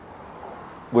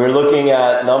We're looking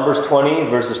at Numbers 20,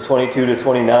 verses 22 to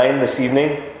 29 this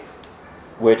evening,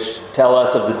 which tell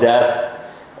us of the death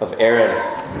of Aaron.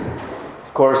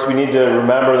 Of course, we need to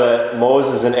remember that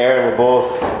Moses and Aaron were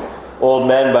both old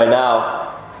men by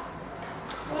now.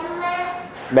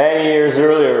 Many years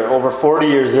earlier, over 40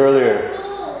 years earlier,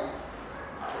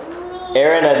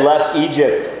 Aaron had left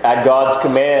Egypt at God's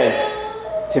command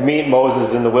to meet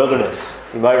Moses in the wilderness.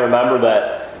 You might remember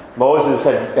that Moses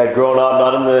had grown up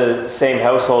not in the same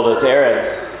household as Aaron,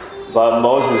 but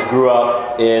Moses grew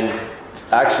up in,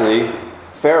 actually,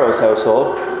 Pharaoh's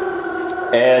household,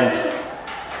 and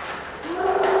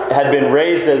had been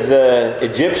raised as an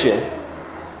Egyptian,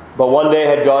 but one day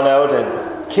had gone out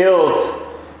and killed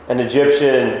an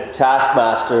Egyptian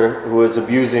taskmaster who was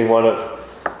abusing one of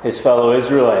his fellow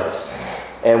Israelites.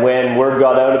 And when word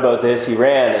got out about this, he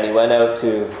ran and he went out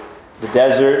to the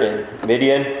desert in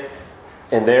Midian.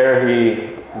 And there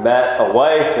he met a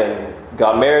wife and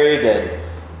got married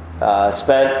and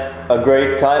spent a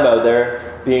great time out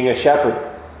there being a shepherd.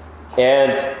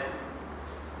 And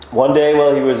one day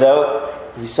while he was out,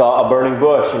 he saw a burning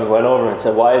bush and he went over and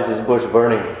said, "Why is this bush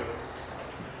burning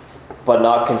but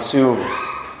not consumed?"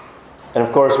 And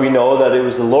of course we know that it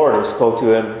was the Lord who spoke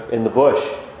to him in the bush.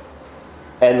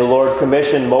 And the Lord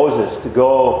commissioned Moses to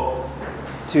go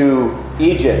to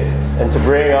Egypt and to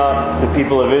bring up the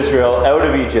people of Israel out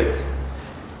of Egypt.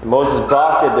 And Moses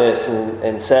balked at this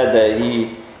and said that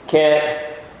he can't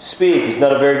speak. He's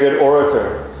not a very good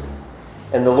orator.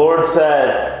 And the Lord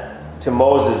said to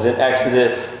Moses in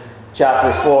Exodus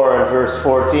chapter 4 and verse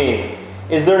 14,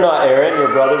 "Is there not Aaron, your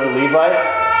brother the Levite?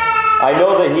 I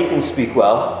know that he can speak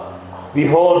well.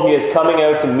 Behold, he is coming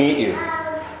out to meet you.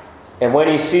 And when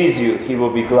he sees you, he will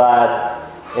be glad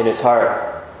in his heart.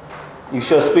 You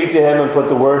shall speak to him and put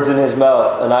the words in his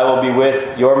mouth, and I will be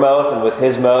with your mouth and with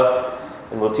his mouth,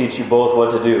 and will teach you both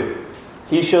what to do.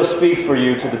 He shall speak for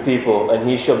you to the people, and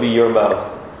he shall be your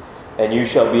mouth, and you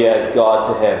shall be as God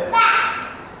to him."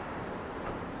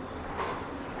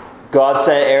 God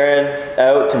sent Aaron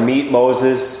out to meet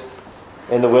Moses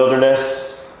in the wilderness,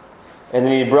 and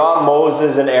then he brought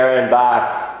Moses and Aaron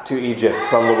back to Egypt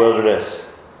from the wilderness.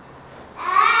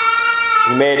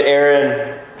 He made Aaron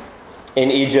in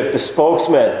Egypt the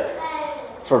spokesman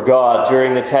for God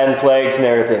during the 10 plagues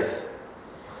narrative.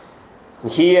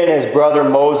 He and his brother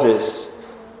Moses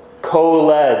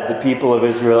co-led the people of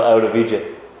Israel out of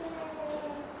Egypt.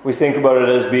 We think about it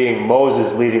as being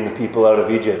Moses leading the people out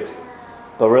of Egypt,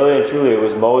 but really and truly it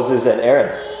was Moses and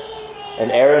Aaron.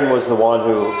 And Aaron was the one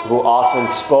who often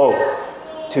spoke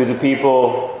to the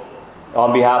people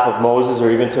on behalf of Moses, or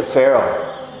even to Pharaoh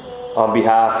on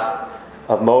behalf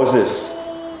of Moses.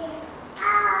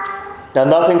 Now,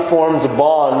 nothing forms a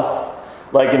bond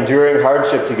like enduring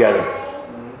hardship together,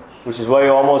 which is why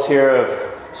you almost hear of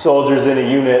soldiers in a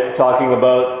unit talking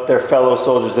about their fellow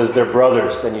soldiers as their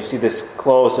brothers, and you see this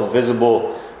close and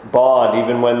visible bond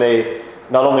even when they,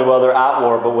 not only while they're at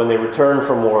war, but when they return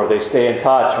from war, they stay in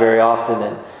touch very often,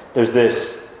 and there's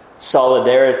this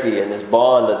solidarity and this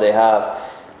bond that they have.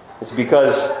 It's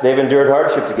because they've endured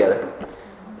hardship together.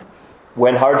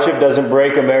 When hardship doesn't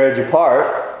break a marriage apart,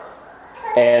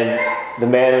 and the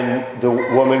man and the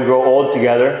woman grow old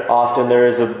together, often there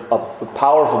is a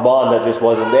powerful bond that just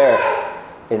wasn't there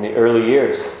in the early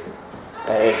years.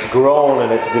 And it's grown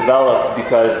and it's developed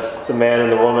because the man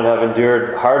and the woman have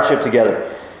endured hardship together.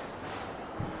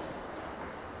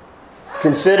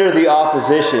 Consider the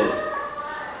opposition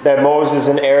that Moses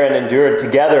and Aaron endured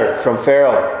together from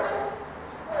Pharaoh.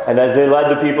 And as they led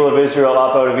the people of Israel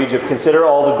up out of Egypt, consider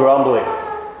all the grumbling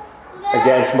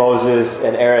against Moses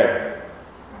and Aaron.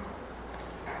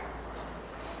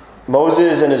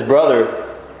 Moses and his brother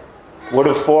would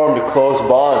have formed a close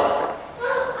bond.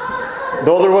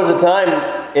 Though there was a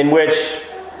time in which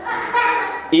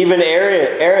even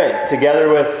Aaron, together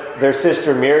with their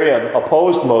sister Miriam,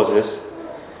 opposed Moses.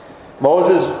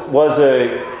 Moses was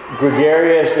a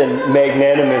gregarious and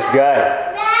magnanimous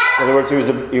guy. In other words,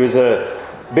 he was a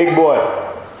big boy.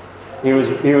 He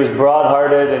was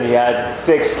broad-hearted and he had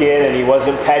thick skin and he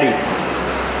wasn't petty.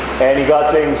 And he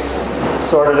got things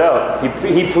sorted out.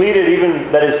 He pleaded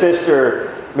even that his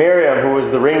sister Miriam, who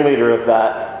was the ringleader of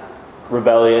that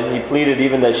rebellion, he pleaded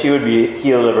even that she would be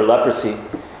healed of her leprosy.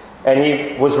 And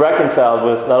he was reconciled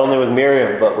with not only with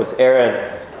Miriam but with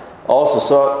Aaron also.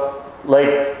 So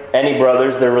like any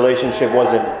brothers, their relationship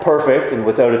wasn't perfect and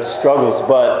without its struggles,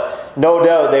 but no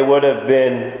doubt they would have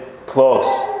been close.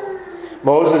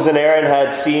 Moses and Aaron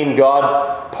had seen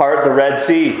God part the Red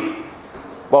Sea.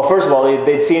 Well, first of all,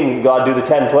 they'd seen God do the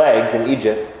 10 plagues in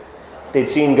Egypt. They'd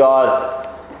seen God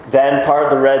then part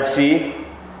the Red Sea.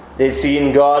 They'd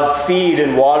seen God feed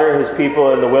and water his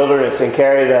people in the wilderness and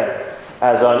carry them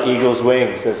as on eagle's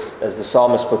wings, as the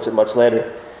psalmist puts it much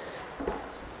later.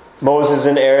 Moses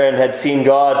and Aaron had seen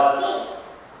God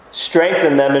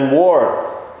strengthen them in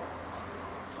war.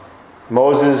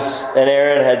 Moses and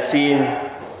Aaron had seen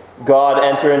God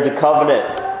enter into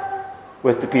covenant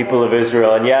with the people of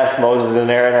Israel. And yes, Moses and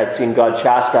Aaron had seen God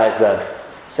chastise them,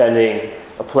 sending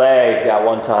a plague at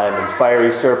one time and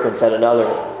fiery serpents at another,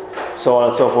 so on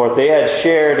and so forth. They had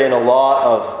shared in a lot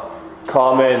of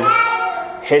common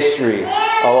history,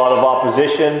 a lot of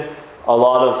opposition, a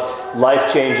lot of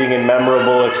life-changing and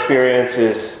memorable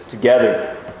experiences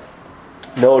together.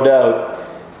 No doubt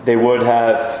they would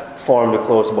have formed a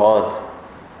close bond.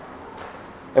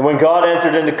 And when God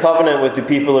entered into covenant with the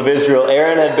people of Israel,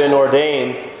 Aaron had been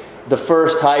ordained the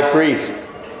first high priest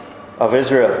of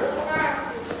Israel.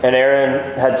 And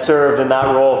Aaron had served in that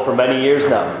role for many years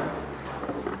now.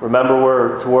 Remember,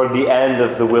 we're toward the end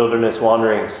of the wilderness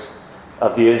wanderings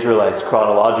of the Israelites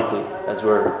chronologically, as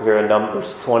we're here in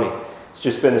Numbers 20. It's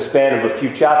just been the span of a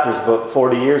few chapters, but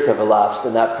 40 years have elapsed,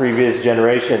 and that previous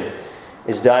generation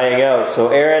is dying out. So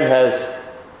Aaron has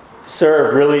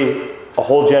served really a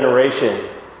whole generation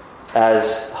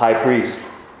as high priest.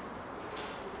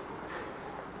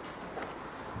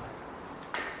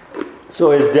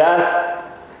 So his death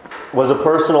was a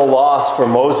personal loss for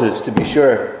Moses, to be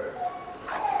sure,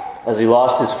 as he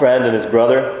lost his friend and his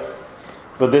brother.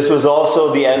 But this was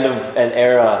also the end of an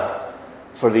era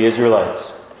for the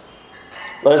Israelites.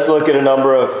 Let us look at a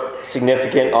number of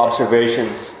significant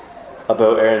observations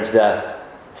about Aaron's death.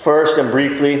 First, and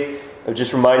briefly, I'll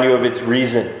just remind you of its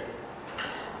reason.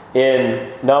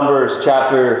 In Numbers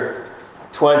chapter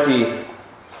 20,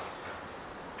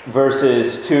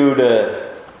 verses 2 to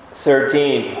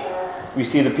 13, we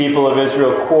see the people of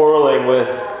Israel quarreling with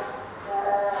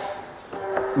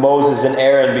Moses and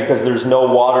Aaron because there's no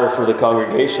water for the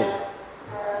congregation.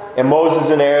 And Moses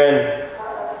and Aaron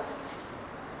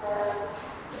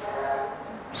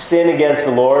sin against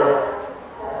the Lord,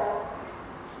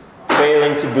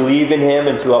 failing to believe in him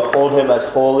and to uphold him as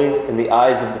holy in the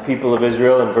eyes of the people of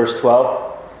Israel in verse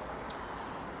 12.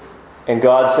 And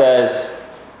God says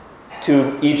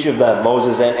to each of them,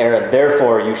 Moses and Aaron,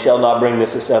 "Therefore you shall not bring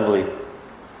this assembly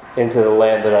into the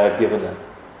land that I have given them."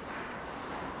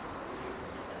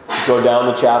 Go down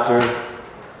the chapter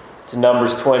to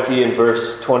Numbers 20 and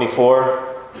verse 24.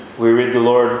 We read the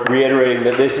Lord reiterating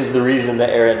that this is the reason that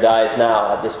Aaron dies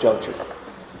now at this juncture.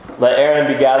 "Let Aaron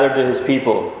be gathered to his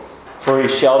people, for he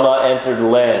shall not enter the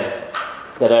land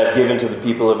that I have given to the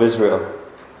people of Israel,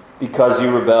 because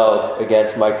you rebelled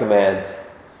against my command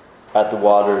at the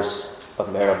waters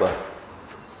of Meribah."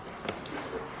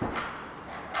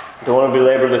 I don't want to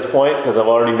belabor this point because I've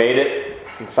already made it.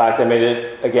 In fact, I made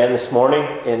it again this morning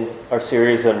in our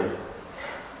series on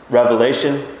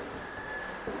Revelation.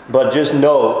 But just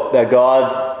note that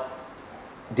God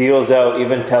deals out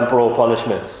even temporal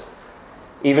punishments,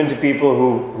 even to people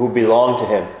who belong to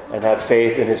him and have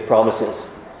faith in his promises.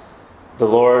 The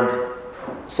Lord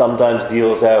sometimes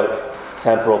deals out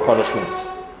temporal punishments.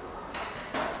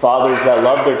 Fathers that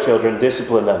love their children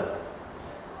discipline them.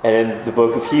 And in the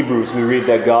book of Hebrews, we read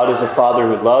that God is a father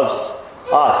who loves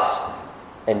us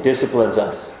and disciplines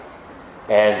us.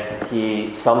 And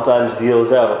he sometimes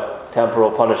deals out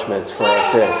temporal punishments for our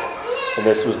sin. And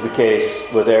this was the case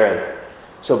with Aaron.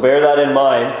 So bear that in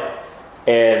mind.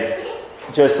 And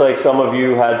just like some of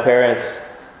you had parents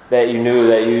that you knew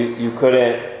that you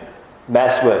couldn't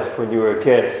mess with when you were a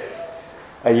kid,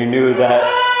 and you knew that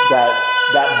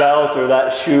belt or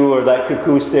that shoe or that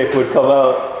cuckoo stick would come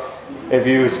out if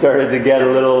you started to get a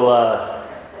little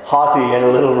haughty and a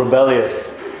little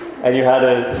rebellious, and you had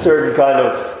a certain kind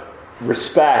of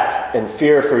respect and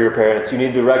fear for your parents, you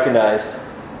need to recognize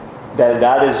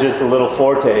that is just a little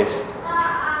foretaste,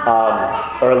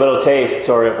 or a little taste,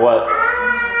 of what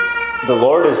the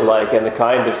Lord is like, and the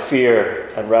kind of fear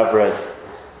and reverence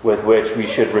with which we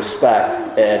should respect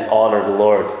and honor the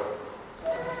Lord.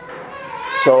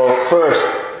 So first,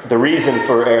 the reason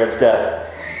for Aaron's death.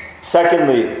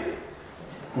 Secondly,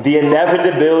 the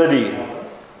inevitability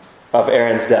of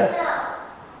Aaron's death.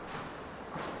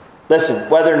 Listen,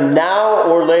 whether now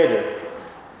or later,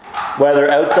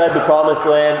 whether outside the promised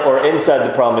land or inside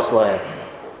the promised land,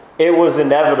 it was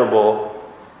inevitable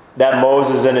that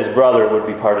Moses and his brother would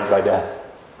be parted by death.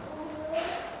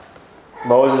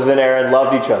 Moses and Aaron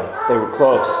loved each other. They were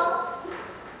close.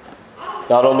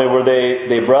 Not only were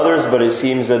they brothers, but it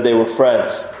seems that they were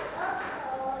friends.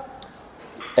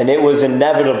 And it was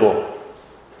inevitable,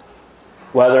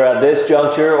 whether at this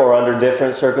juncture or under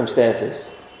different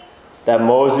circumstances, that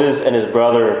Moses and his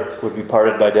brother would be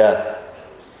parted by death.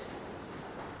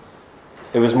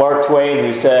 It was Mark Twain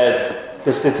who said,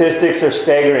 "The statistics are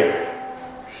staggering.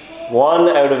 1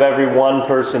 out of every 1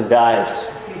 person dies."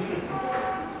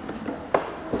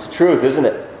 It's the truth, isn't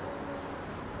it?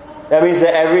 That means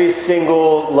that every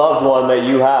single loved one that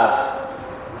you have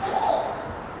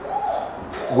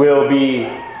will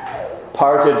be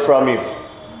parted from you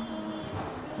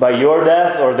by your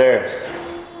death or theirs.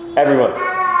 Everyone.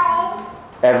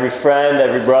 Every friend,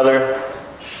 every brother,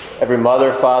 every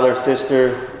mother, father,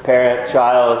 sister, parent,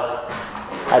 child.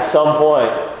 At some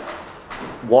point,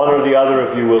 one or the other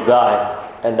of you will die,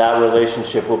 and that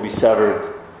relationship will be severed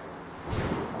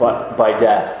by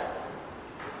death.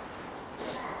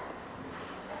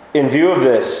 In view of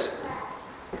this,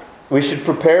 we should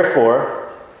prepare for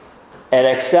and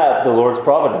accept the Lord's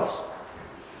providence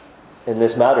in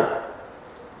this matter.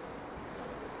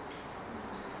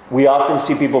 We often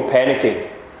see people panicking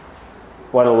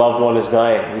when a loved one is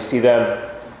dying. We see them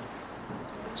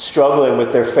struggling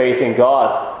with their faith in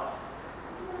God.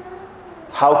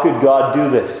 How could God do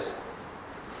this?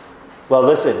 Well,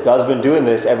 listen, God's been doing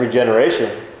this every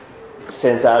generation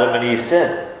since Adam and Eve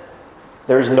sinned.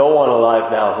 There's no one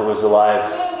alive now who was alive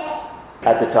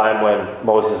at the time when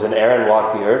Moses and Aaron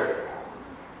walked the earth.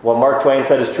 What Mark Twain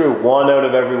said is true. 1 out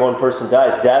of every 1 person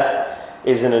dies. Death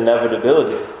is an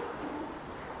inevitability.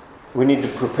 We need to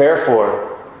prepare for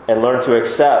and learn to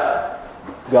accept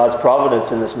God's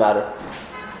providence in this matter.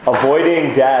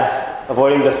 Avoiding death,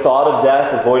 avoiding the thought of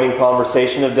death, avoiding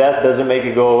conversation of death doesn't make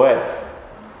it go away.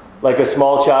 Like a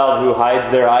small child who hides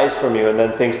their eyes from you and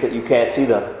then thinks that you can't see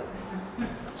them.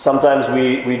 Sometimes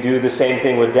we do the same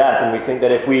thing with death, and we think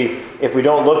that if we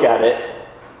don't look at it,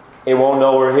 it won't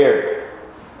know we're here,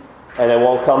 and it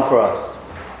won't come for us.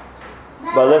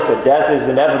 But listen, death is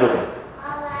inevitable.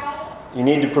 You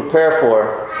need to prepare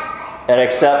for and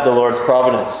accept the Lord's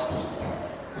providence.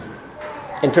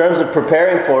 In terms of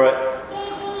preparing for it,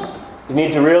 you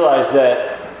need to realize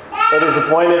that it is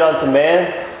appointed unto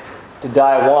man to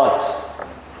die once,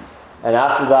 and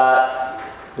after that,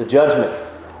 the judgment.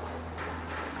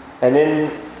 And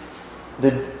in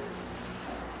the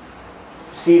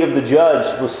seat of the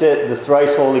judge will sit the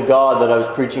thrice holy God that I was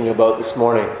preaching about this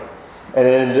morning. And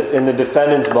in the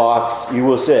defendant's box you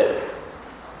will sit.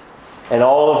 And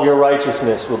all of your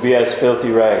righteousness will be as filthy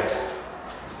rags.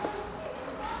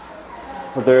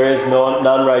 For there is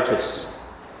none righteous,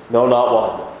 no, not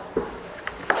one.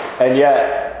 And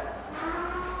yet,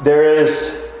 there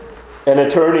is an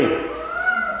attorney,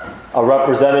 a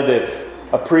representative,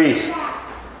 a priest.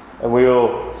 And we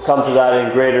will come to that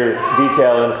in greater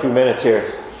detail in a few minutes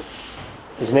here.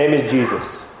 His name is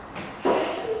Jesus.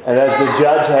 And as the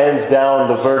judge hands down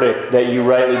the verdict that you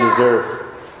rightly deserve,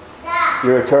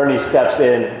 your attorney steps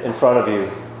in front of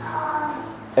you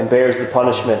and bears the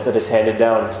punishment that is handed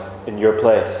down in your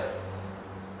place.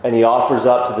 And he offers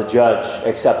up to the judge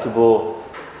acceptable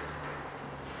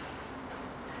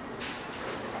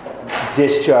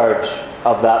discharge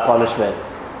of that punishment,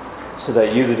 so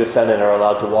that you, the defendant, are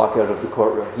allowed to walk out of the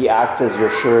courtroom. He acts as your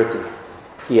surety.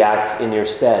 He acts in your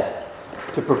stead.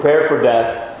 To prepare for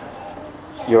death,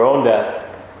 your own death,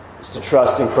 is to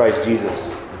trust in Christ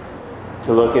Jesus,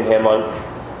 to look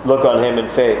on Him in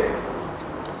faith.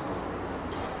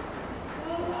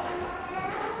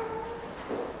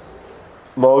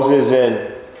 Moses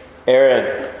and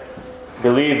Aaron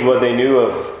believed what they knew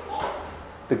of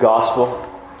the gospel,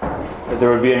 that there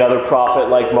would be another prophet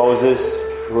like Moses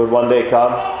who would one day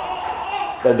come,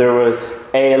 that there was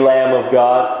a Lamb of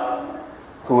God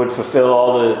who would fulfill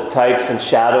all the types and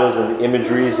shadows and the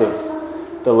imageries of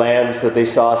the lambs that they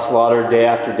saw slaughtered day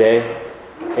after day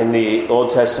in the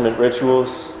Old Testament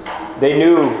rituals. They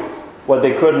knew what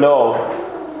they could know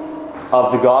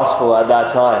of the gospel at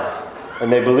that time, and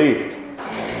they believed,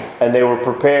 and they were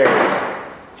prepared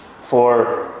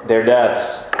for their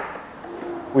deaths.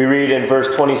 We read in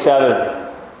verse 27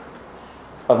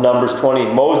 of Numbers 20,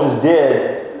 Moses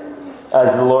did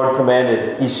as the Lord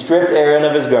commanded. He stripped Aaron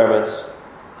of his garments,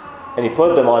 and he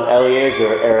put them on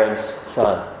Eleazar, Aaron's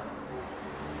son.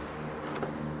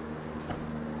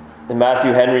 And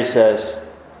Matthew Henry says,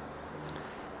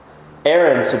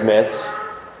 Aaron submits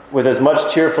with as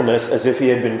much cheerfulness as if he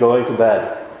had been going to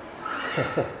bed.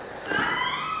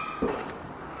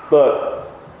 Look,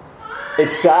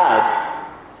 it's sad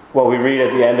what we read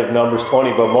at the end of Numbers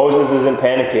 20, but Moses isn't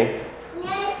panicking.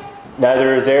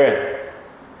 Neither is Aaron.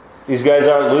 These guys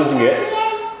aren't losing it.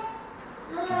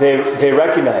 They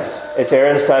recognize it's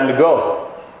Aaron's time to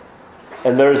go.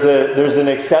 And there's an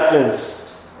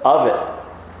acceptance of it.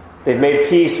 They've made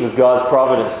peace with God's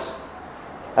providence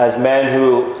as men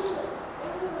who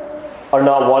are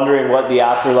not wondering what the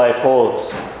afterlife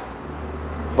holds,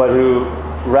 but who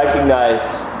recognized,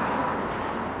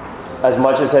 as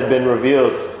much as had been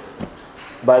revealed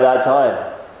by that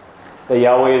time, that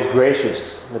Yahweh is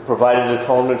gracious, that provided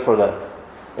atonement for them,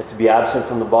 that to be absent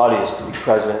from the body is to be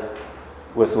present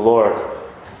with the Lord.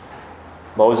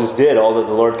 Moses did all that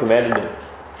the Lord commanded him.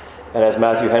 And as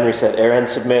Matthew Henry said, Aaron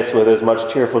submits with as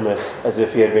much cheerfulness as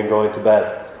if he had been going to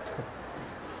bed.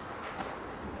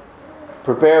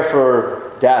 Prepare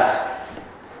for death.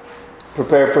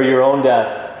 Prepare for your own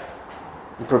death.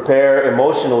 And prepare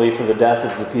emotionally for the death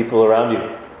of the people around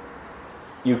you.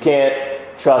 You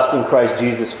can't trust in Christ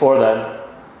Jesus for them,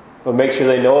 but make sure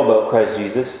they know about Christ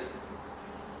Jesus.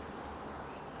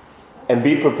 And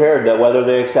be prepared that whether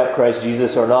they accept Christ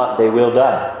Jesus or not, they will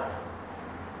die.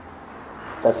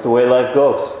 That's the way life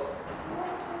goes.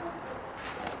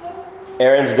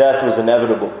 Aaron's death was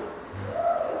inevitable.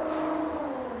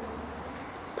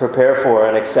 Prepare for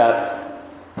and accept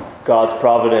God's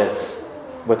providence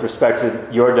with respect to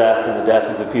your death and the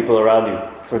death of the people around you.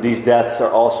 For these deaths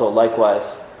are also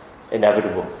likewise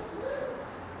inevitable.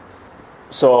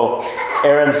 So,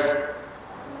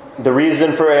 the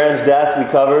reason for Aaron's death we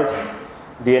covered.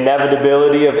 The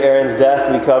inevitability of Aaron's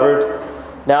death we covered.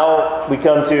 Now we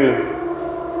come to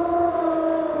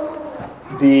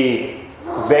the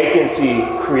vacancy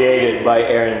created by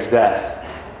Aaron's death.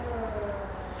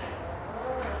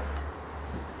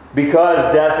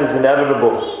 Because death is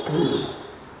inevitable,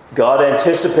 God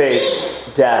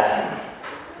anticipates death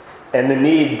and the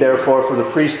need, therefore, for the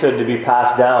priesthood to be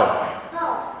passed down.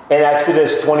 In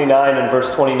Exodus 29 and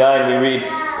verse 29 we read,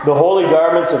 "The holy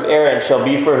garments of Aaron shall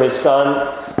be for his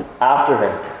sons after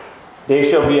him. They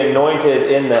shall be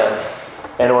anointed in them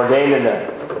and ordained in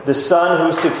them. The son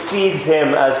who succeeds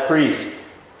him as priest,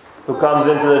 who comes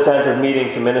into the tent of meeting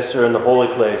to minister in the holy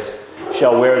place,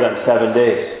 shall wear them 7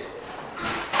 days."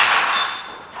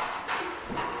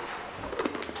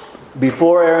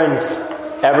 Before Aaron's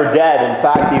ever dead, in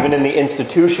fact, even in the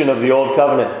institution of the Old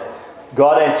Covenant,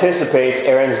 God anticipates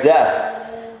Aaron's death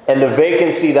and the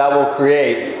vacancy that will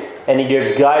create, and he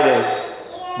gives guidance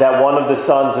that one of the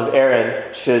sons of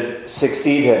Aaron should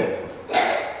succeed him.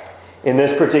 In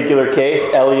this particular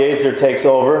case, Eleazar takes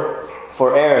over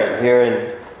for Aaron here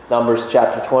in Numbers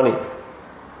chapter 20.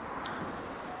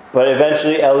 But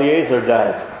eventually Eleazar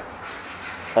died.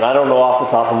 And I don't know off the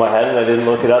top of my head, and I didn't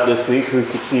look it up this week, who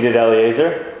succeeded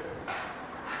Eleazar.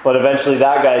 But eventually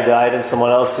that guy died and someone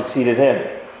else succeeded him.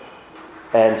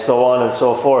 And so on and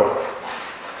so forth.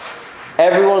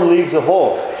 Everyone leaves a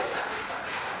hole,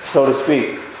 so to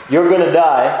speak. You're going to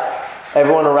die.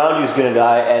 Everyone around you is going to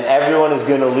die. And everyone is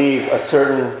going to leave a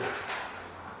certain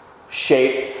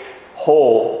shaped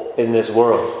hole in this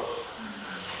world.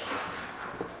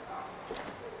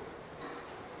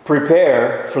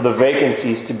 Prepare for the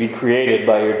vacancies to be created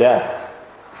by your death.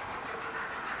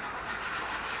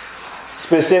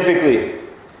 Specifically,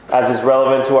 as is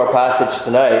relevant to our passage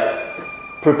tonight,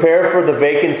 prepare for the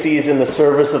vacancies in the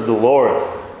service of the Lord,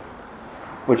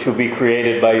 which will be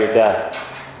created by your death.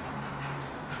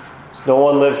 No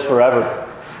one lives forever.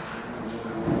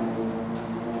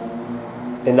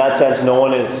 In that sense, no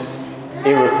one is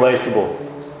irreplaceable.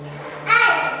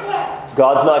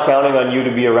 God's not counting on you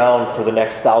to be around for the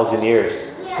next 1,000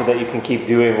 years so that you can keep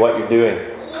doing what you're doing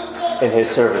in His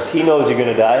service. He knows you're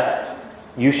going to die.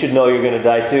 You should know you're going to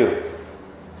die too.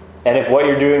 And if what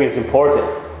you're doing is important,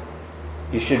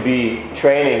 you should be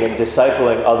training and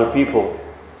discipling other people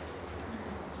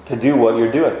to do what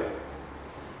you're doing.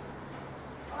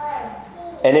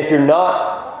 And if you're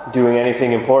not doing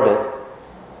anything important,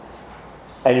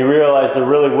 and you realize there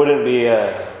really wouldn't be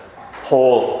a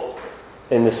hole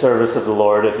in the service of the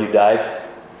Lord if you died,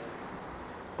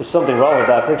 there's something wrong with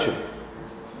that picture.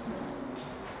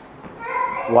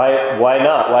 Why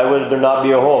not? Why would there not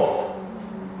be a hole?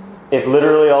 If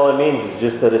literally all it means is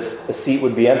just that a seat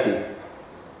would be empty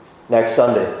next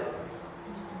Sunday.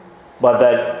 But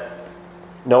that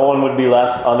no one would be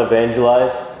left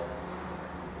unevangelized.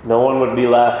 No one would be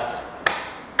left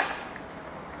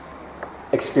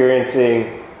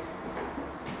experiencing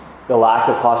the lack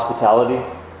of hospitality.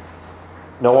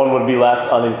 No one would be left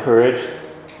unencouraged.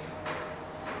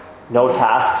 No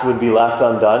tasks would be left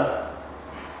undone.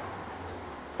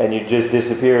 And you'd just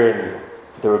disappear and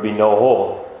there would be no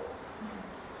hole.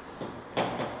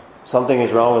 Something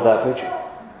is wrong with that picture.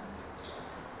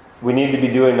 We need to be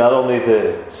doing not only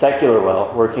the secular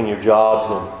well, working your jobs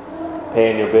and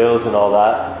paying your bills and all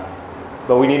that,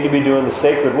 but we need to be doing the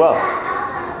sacred well.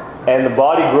 And the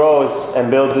body grows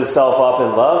and builds itself up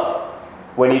in love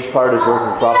when each part is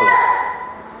working properly.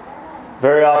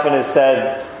 Very often it's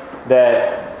said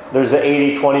that there's an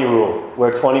 80-20 rule,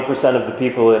 where 20% of the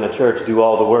people in a church do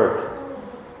all the work.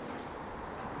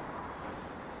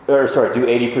 do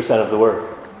 80% of the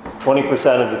work.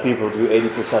 20% of the people do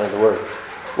 80% of the work.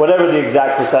 Whatever the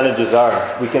exact percentages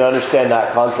are, we can understand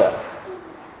that concept.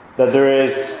 That there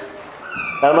is,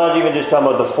 and I'm not even just talking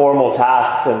about the formal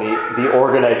tasks and the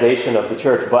organization of the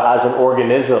church, but as an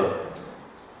organism,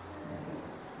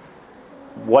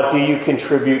 what do you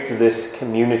contribute to this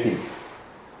community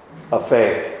of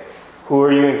faith? Who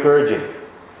are you encouraging?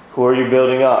 Who are you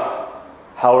building up?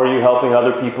 How are you helping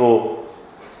other people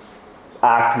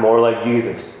act more like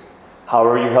Jesus? How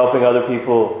are you helping other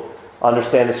people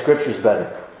understand the scriptures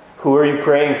better? Who are you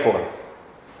praying for?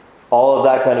 All of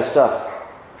that kind of stuff.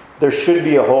 There should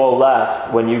be a hole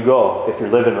left when you go, if you're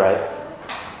living right.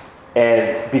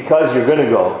 And because you're going to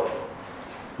go,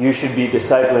 you should be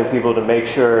discipling people to make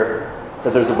sure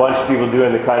that there's a bunch of people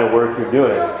doing the kind of work you're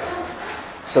doing,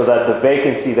 so that the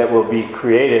vacancy that will be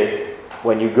created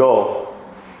when you go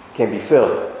can be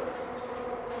filled.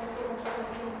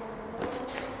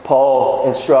 Paul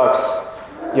instructs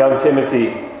young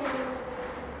Timothy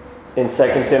in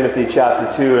 2 Timothy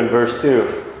chapter 2 and verse 2.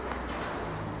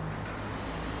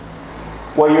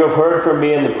 What you have heard from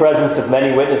me in the presence of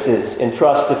many witnesses,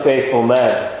 entrust to faithful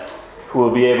men who will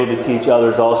be able to teach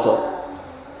others also.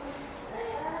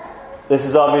 This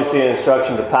is obviously an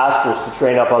instruction to pastors to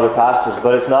train up other pastors,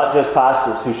 but it's not just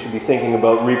pastors who should be thinking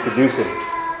about reproducing.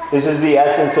 This is the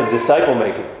essence of disciple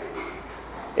making,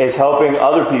 is helping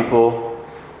other people,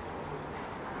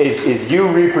 is you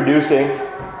reproducing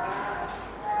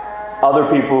other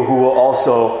people who will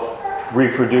also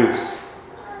reproduce,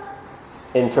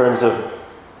 in terms of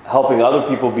helping other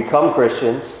people become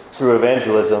Christians through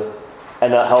evangelism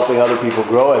and not helping other people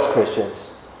grow as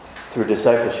Christians through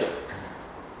discipleship.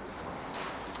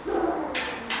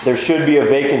 There should be a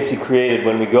vacancy created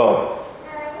when we go,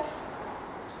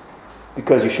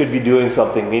 because you should be doing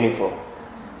something meaningful.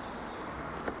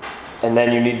 And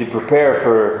then you need to prepare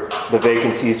for the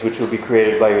vacancies which will be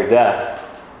created by your death,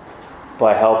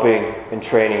 by helping and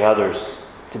training others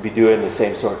to be doing the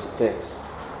same sorts of things.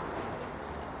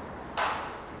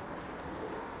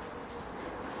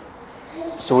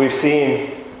 So we've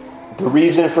seen the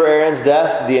reason for Aaron's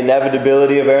death, the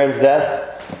inevitability of Aaron's death,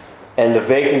 and the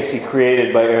vacancy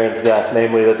created by Aaron's death,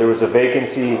 namely that there was a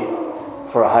vacancy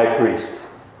for a high priest.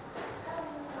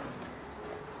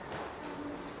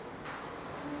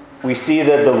 We see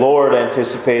that the Lord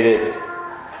anticipated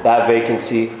that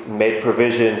vacancy, made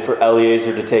provision for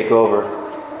Eleazar to take over.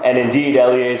 And indeed,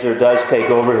 Eleazar does take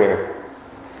over here.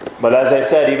 But as I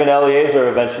said, even Eleazar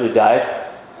eventually died.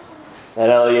 And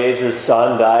Eleazar's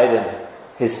son died, and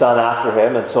his son after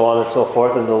him, and so on and so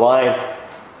forth. And the line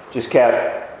just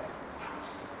kept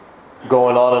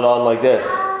going on and on like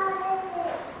this.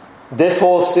 This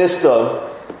whole system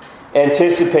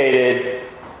anticipated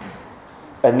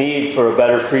a need for a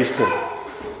better priesthood.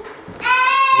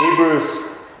 Hebrews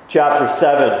chapter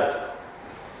 7,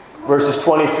 verses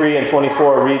 23 and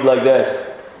 24 read like this.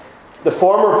 The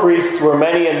former priests were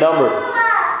many in number,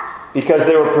 because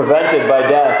they were prevented by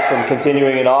death from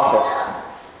continuing in office.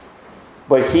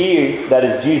 But he, that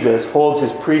is Jesus, holds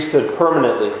his priesthood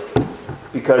permanently,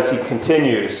 because he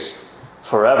continues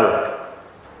forever.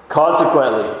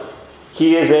 Consequently,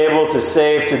 he is able to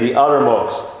save to the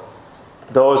uttermost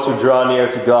those who draw near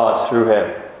to God through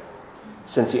him,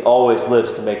 since he always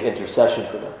lives to make intercession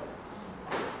for them.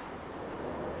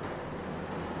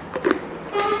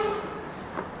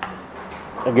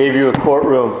 I gave you a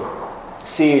courtroom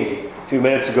scene a few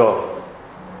minutes ago.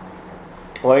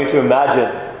 I want you to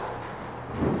imagine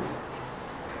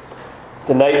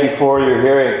the night before your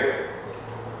hearing,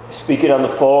 speaking on the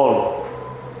phone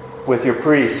with your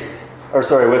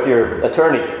with your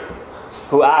attorney,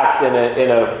 who acts in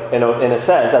a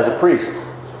sense as a priest,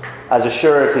 as a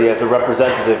surety, as a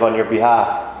representative on your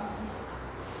behalf.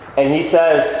 And he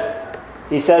says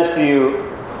to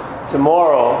you,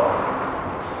 tomorrow,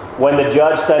 when the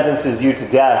judge sentences you to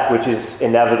death, which is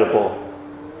inevitable,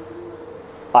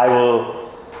 I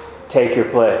will take your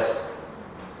place.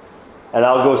 And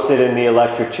I'll go sit in the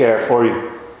electric chair for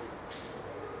you.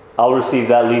 I'll receive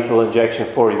that lethal injection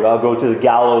for you. I'll go to the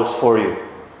gallows for you.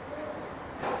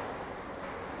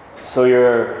 So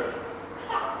you're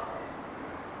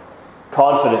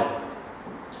confident.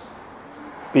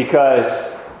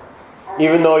 Because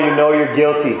even though you know you're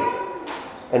guilty,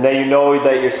 and that you know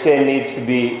that your sin needs to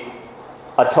be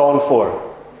atoned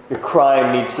for, your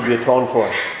crime needs to be atoned for,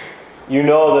 you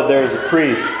know that there's a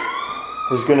priest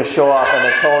who's going to show up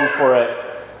and atone for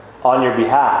it on your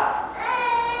behalf,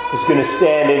 who's going to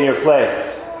stand in your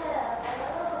place.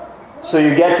 So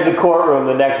you get to the courtroom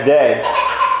the next day,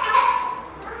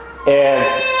 and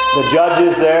the judge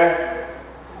is there,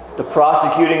 the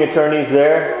prosecuting attorney's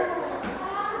there,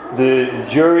 The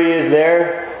jury is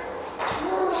there.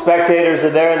 Spectators are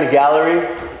there in the gallery.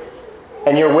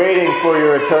 And you're waiting for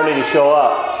your attorney to show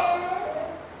up.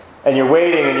 And you're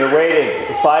waiting and you're waiting.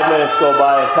 And 5 minutes go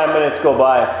by and 10 minutes go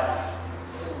by.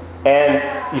 And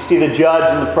you see the judge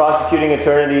and the prosecuting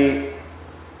attorney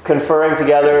conferring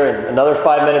together, and another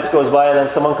 5 minutes goes by, and then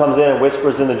someone comes in and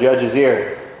whispers in the judge's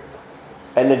ear.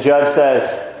 And the judge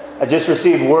says, I just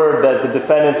received word that the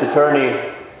defendant's attorney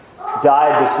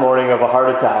died this morning of a heart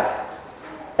attack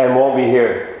and won't be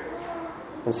here.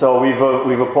 And so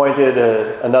we've appointed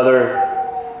another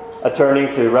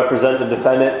attorney to represent the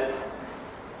defendant.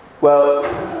 Well,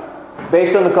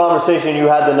 based on the conversation you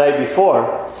had the night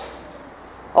before,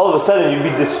 all of a sudden you'd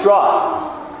be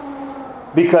distraught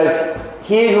because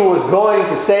he who was going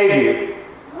to save you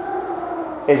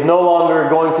is no longer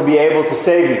going to be able to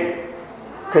save you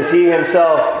because he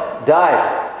himself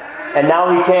died. And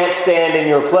now he can't stand in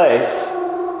your place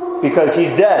because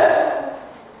he's dead.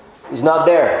 He's not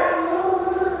there.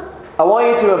 I want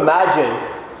you to imagine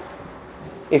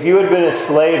if you had been a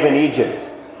slave in Egypt,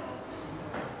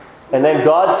 and then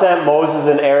God sent Moses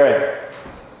and Aaron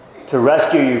to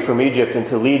rescue you from Egypt and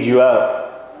to lead you out.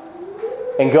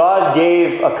 And God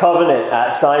gave a covenant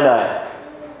at Sinai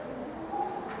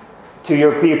to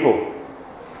your people.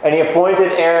 And he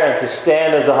appointed Aaron to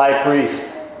stand as a high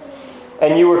priest.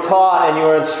 And you were taught and you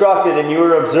were instructed and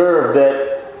you observed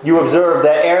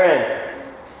that Aaron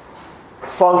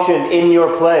functioned in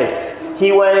your place.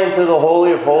 He went into the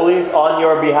Holy of Holies on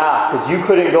your behalf because you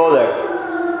couldn't go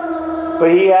there.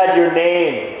 But he had your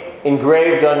name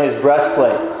engraved on his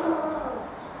breastplate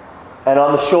and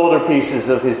on the shoulder pieces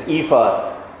of his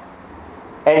ephod.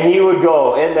 And he would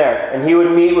go in there and he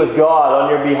would meet with God on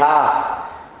your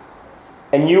behalf.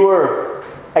 And you were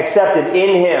accepted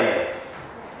in him,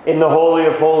 in the Holy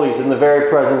of Holies, in the very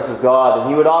presence of God. And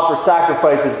he would offer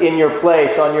sacrifices in your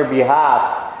place on your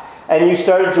behalf. And you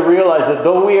started to realize that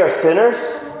though we are sinners,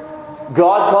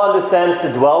 God condescends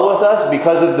to dwell with us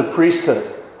because of the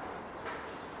priesthood.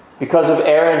 Because of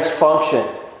Aaron's function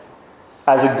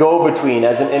as a go-between,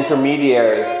 as an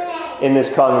intermediary in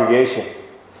this congregation.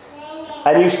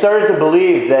 And you started to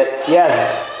believe that, yes,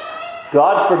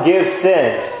 God forgives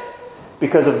sins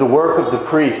because of the work of the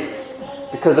priests,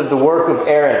 because of the work of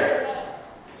Aaron,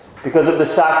 because of the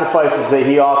sacrifices that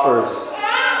he offers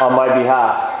on my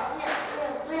behalf.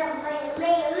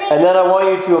 And then I want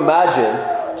you to imagine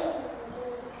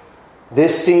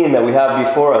this scene that we have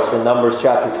before us in Numbers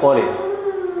chapter 20,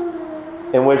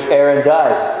 in which Aaron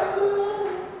dies.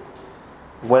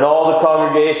 When all the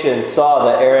congregation saw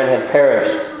that Aaron had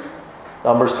perished,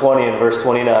 Numbers 20 and verse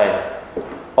 29,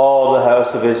 all the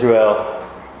house of Israel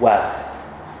wept.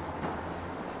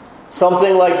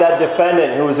 Something like that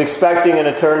defendant who was expecting an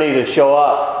attorney to show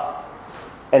up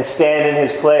and stand in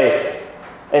his place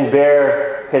and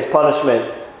bear his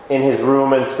punishment in his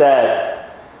room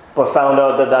instead, but found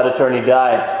out that that attorney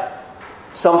died.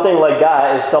 Something like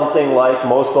that is something like,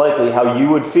 most likely, how you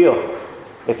would feel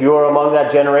if you were among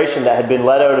that generation that had been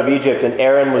led out of Egypt and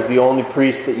Aaron was the only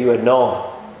priest that you had known.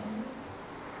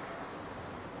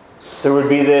 There would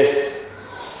be this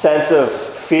sense of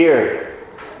fear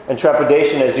and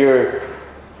trepidation as you're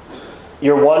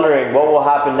wondering what will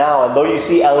happen now. And though you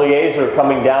see Eleazar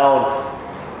coming down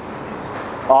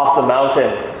off the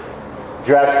mountain,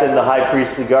 dressed in the high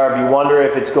priestly garb, you wonder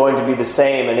if it's going to be the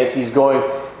same and if he's going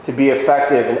to be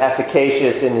effective and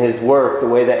efficacious in his work the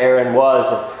way that Aaron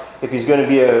was, and if he's going to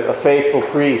be a faithful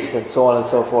priest, and so on and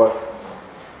so forth.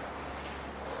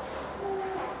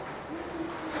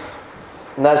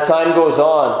 And as time goes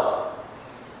on,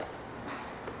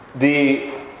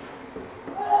 the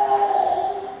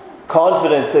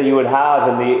confidence that you would have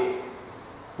in the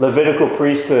Levitical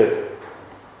priesthood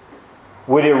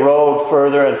would erode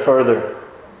further and further.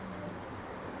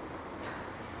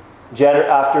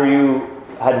 After you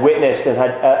had witnessed and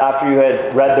after you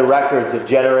had read the records of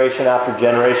generation after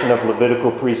generation of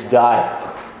Levitical priests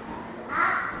die,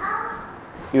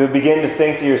 you would begin to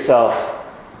think to yourself,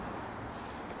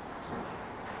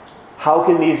 how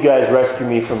can these guys rescue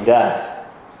me from death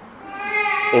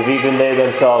if even they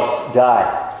themselves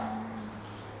die?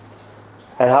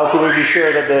 And how can we be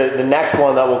sure that the next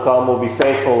one that will come will be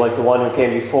faithful like the one who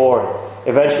came before?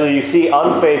 Eventually you see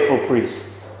unfaithful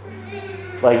priests,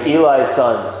 like Eli's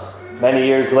sons, many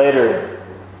years later.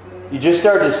 You just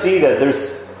start to see that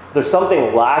there's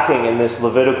something lacking in this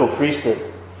Levitical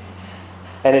priesthood.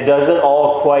 And it doesn't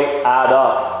all quite add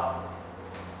up.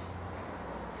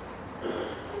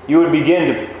 You would begin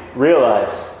to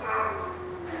realize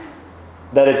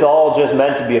that it's all just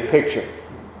meant to be a picture.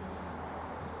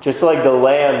 Just like the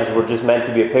lambs were just meant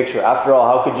to be a picture. After all,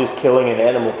 how could just killing an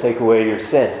animal take away your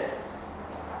sin?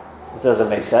 It doesn't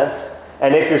make sense.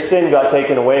 And if your sin got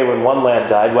taken away when one lamb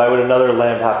died, why would another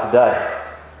lamb have to die?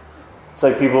 It's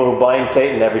like people who bind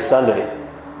Satan every Sunday.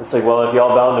 It's like, well, if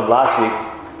y'all bound him last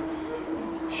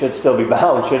week, should still be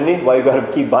bound, shouldn't he? Why you got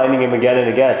to keep binding him again and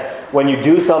again? When you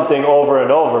do something over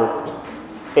and over,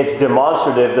 it's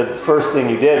demonstrative that the first thing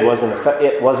you did wasn't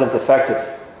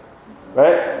effective.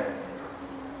 Right?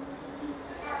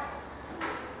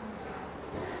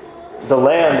 The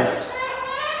lambs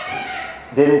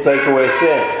didn't take away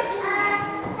sin.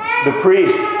 The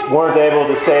priests weren't able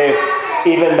to save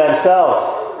even themselves,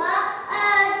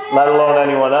 let alone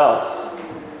anyone else,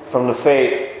 from the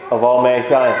fate of all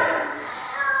mankind.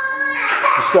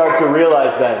 You start to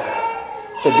realize then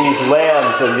that these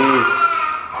lambs and these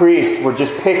priests were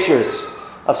just pictures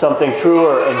of something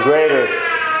truer and greater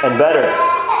and better.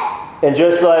 And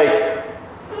just like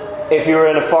if you were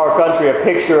in a far country, a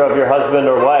picture of your husband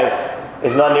or wife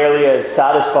is not nearly as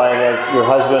satisfying as your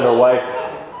husband or wife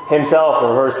himself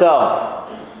or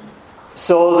herself.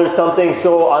 So there's something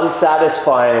so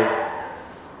unsatisfying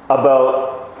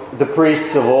about the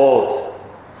priests of old.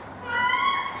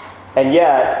 And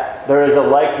yet, there is a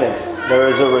likeness, there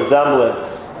is a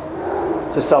resemblance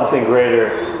to something greater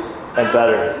and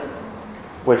better,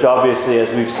 which obviously,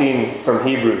 as we've seen from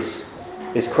Hebrews,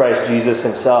 is Christ Jesus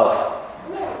himself.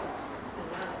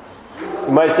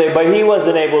 You might say, but he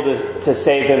wasn't able to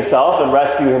save himself and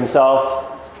rescue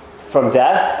himself from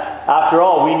death. After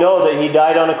all, we know that he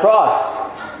died on a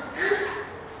cross.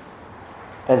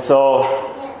 And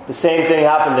so, the same thing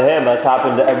happened to him as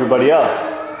happened to everybody else.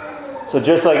 So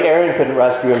just like Aaron couldn't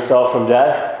rescue himself from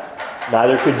death,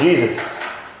 neither could Jesus.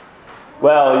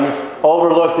 Well, you've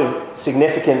overlooked a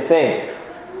significant thing,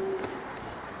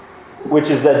 which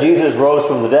is that Jesus rose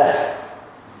from the dead.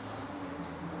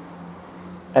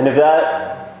 And if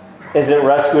that isn't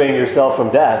rescuing yourself from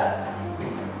death,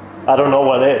 I don't know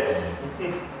what is.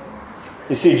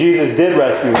 You see, Jesus did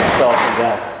rescue himself from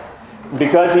death.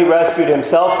 Because he rescued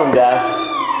himself from death,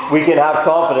 we can have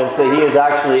confidence that he is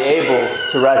actually able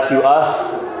to rescue us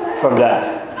from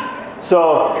death.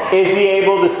 So, is he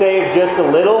able to save just a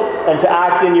little and to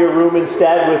act in your room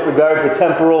instead with regard to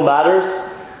temporal matters?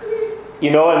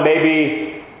 And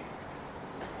maybe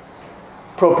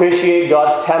propitiate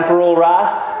God's temporal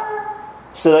wrath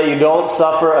so that you don't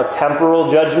suffer a temporal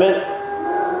judgment?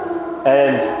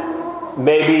 And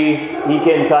maybe he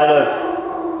can kind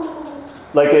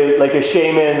of, like a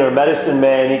shaman or medicine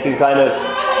man, he can kind of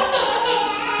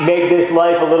make this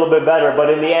life a little bit better, but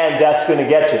in the end, death's going to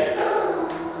get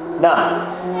you. Now,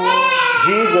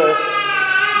 Jesus,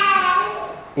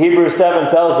 Hebrews 7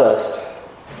 tells us,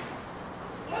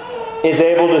 is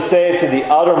able to save to the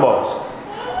uttermost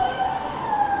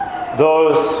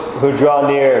those who draw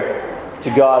near to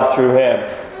God through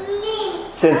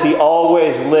him, since he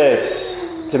always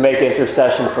lives to make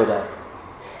intercession for them.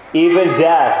 Even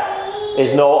death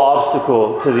is no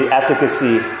obstacle to the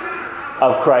efficacy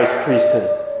of Christ's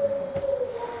priesthood.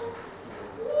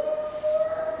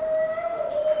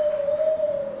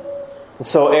 And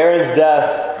so Aaron's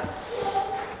death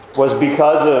was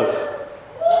because of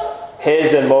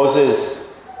his and Moses'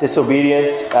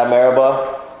 disobedience at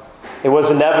Meribah. It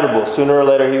was inevitable. Sooner or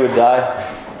later he would die.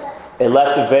 It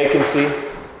left a vacancy.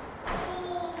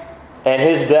 And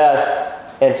his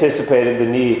death anticipated the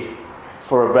need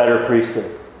for a better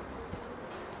priesthood.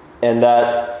 And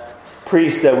that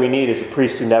priest that we need is a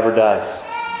priest who never dies.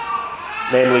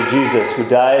 Namely Jesus, who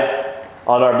died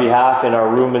on our behalf in our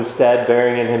room instead,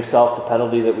 bearing in himself the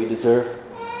penalty that we deserve,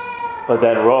 but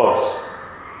then rose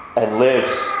and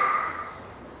lives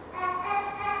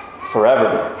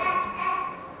forever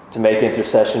to make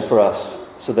intercession for us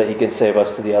so that he can save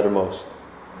us to the uttermost.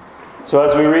 So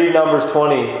as we read Numbers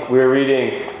 20, we're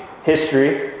reading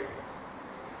history,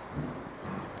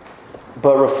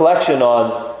 but reflection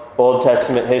on Old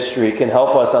Testament history can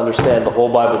help us understand the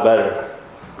whole Bible better,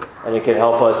 and it can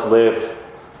help us live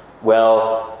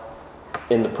well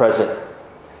in the present.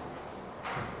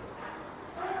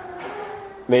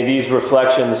 May these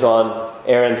reflections on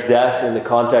Aaron's death in the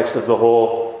context of the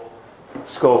whole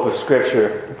scope of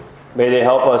Scripture, may they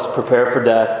help us prepare for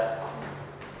death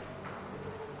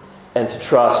and to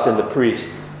trust in the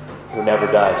priest who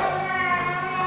never dies.